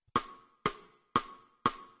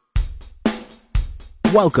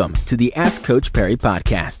Welcome to the Ask Coach Perry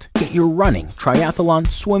podcast. Get your running, triathlon,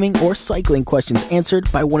 swimming, or cycling questions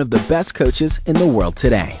answered by one of the best coaches in the world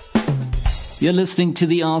today. You're listening to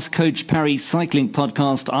the Ask Coach Perry Cycling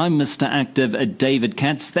Podcast. I'm Mr. Active, David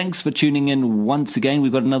Katz. Thanks for tuning in once again.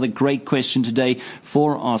 We've got another great question today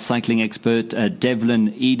for our cycling expert,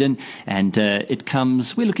 Devlin Eden. And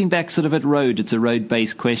we're looking back sort of at road. It's a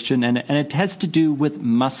road-based question, and it has to do with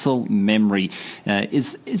muscle memory.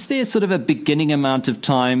 Is there sort of a beginning amount of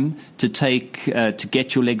time to take to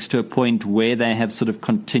get your legs to a point where they have sort of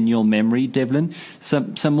continual memory, Devlin?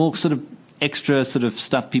 Some more sort of extra sort of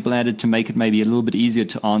stuff people added to make it maybe a little bit easier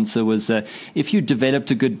to answer was if you developed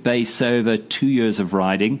a good base over 2 years of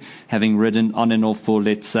riding, having ridden on and off for,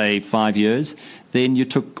 let's say, 5 years, then you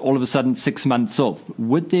took all of a sudden 6 months off.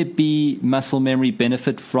 Would there be muscle memory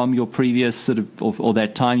benefit from your previous sort of, or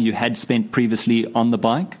that time you had spent previously on the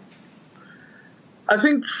bike? I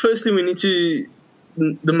think firstly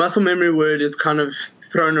the muscle memory word is kind of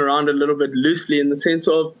thrown around a little bit loosely in the sense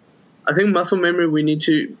of, I think muscle memory we need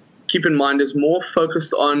to keep in mind is more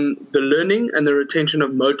focused on the learning and the retention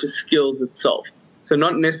of motor skills itself. So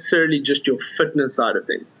not necessarily just your fitness side of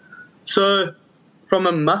things. So from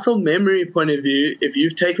a muscle memory point of view, if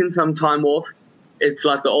you've taken some time off, it's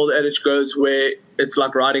like the old adage goes where it's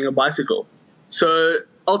like riding a bicycle. So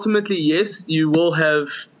ultimately, yes, you'll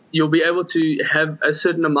be able to have a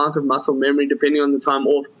certain amount of muscle memory depending on the time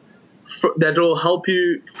off that will help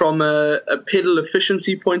you from a pedal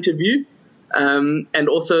efficiency point of view. And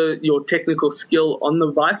also your technical skill on the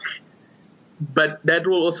bike, but that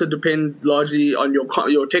will also depend largely on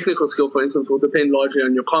your technical skill, for instance, will depend largely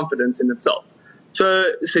on your confidence in itself. So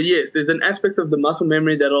yes, there's an aspect of the muscle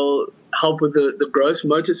memory that'll help with the gross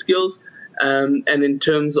motor skills, and in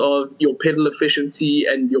terms of your pedal efficiency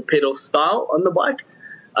and your pedal style on the bike.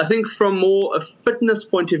 I think from more a fitness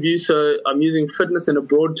point of view, so I'm using fitness in a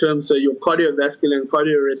broad term, so your cardiovascular and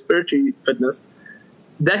cardiorespiratory fitness,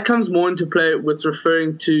 that comes more into play with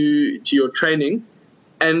referring to your training,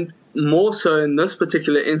 and more so in this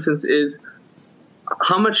particular instance is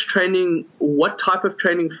how much training, what type of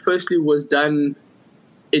training firstly was done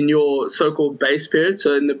in your so-called base period.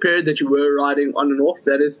 So in the period that you were riding on and off,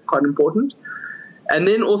 that is quite important. And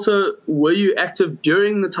then also, were you active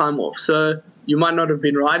during the time off? So you might not have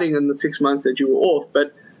been riding in the 6 months that you were off,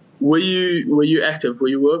 but were you active? Were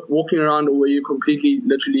you walking around, or were you completely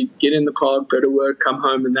literally get in the car, go to work, come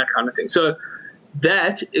home, and that kind of thing? So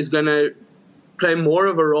that is going to play more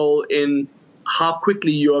of a role in how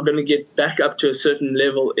quickly you are going to get back up to a certain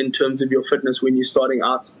level in terms of your fitness when you're starting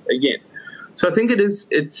out again. So I think there's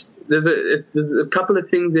a couple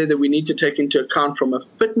of things there that we need to take into account from a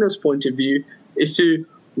fitness point of view is to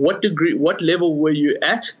what level were you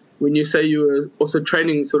at when you say you were also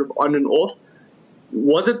training sort of on and off.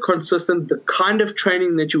 Was it consistent, the kind of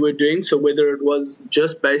training that you were doing? So whether it was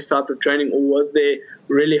just base type of training, or was there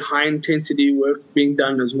really high intensity work being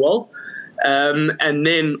done as well? And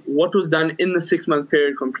then what was done in the 6 month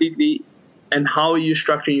period completely, and how are you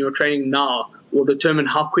structuring your training now will determine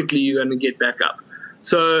how quickly you're going to get back up.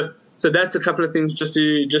 So that's a couple of things just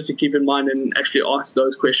to keep in mind and actually ask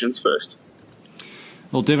those questions first.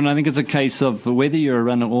 Well, Devin, I think it's a case of whether you're a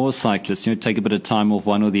runner or a cyclist, take a bit of time off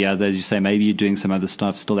one or the other. As you say, maybe you're doing some other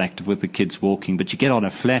stuff, still active with the kids walking, but you get on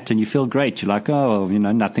a flat and you feel great. You're like,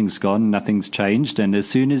 nothing's gone, nothing's changed. And as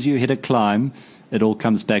soon as you hit a climb, it all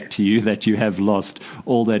comes back to you that you have lost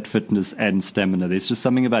all that fitness and stamina. There's just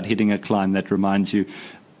something about hitting a climb that reminds you,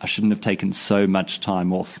 I shouldn't have taken so much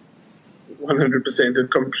time off. 100%.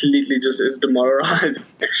 It completely just is demoralizing,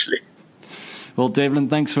 actually. Well, Devlin,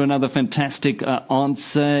 thanks for another fantastic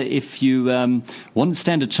answer. If you want to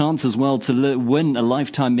stand a chance as well to win a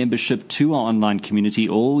lifetime membership to our online community,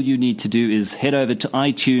 all you need to do is head over to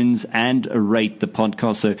iTunes and rate the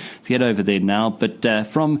podcast. So get over there now. But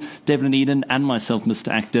from Devlin Eden and myself, Mr.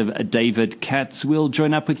 Active, David Katz, we'll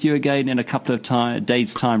join up with you again in a couple of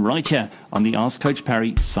days' time right here on the Ask Coach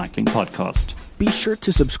Perry Cycling Podcast. Be sure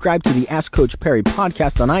to subscribe to the Ask Coach Perry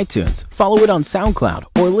podcast on iTunes, follow it on SoundCloud,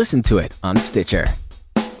 or listen to it on Stitcher.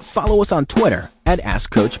 Follow us on Twitter at Ask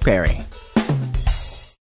Coach Perry.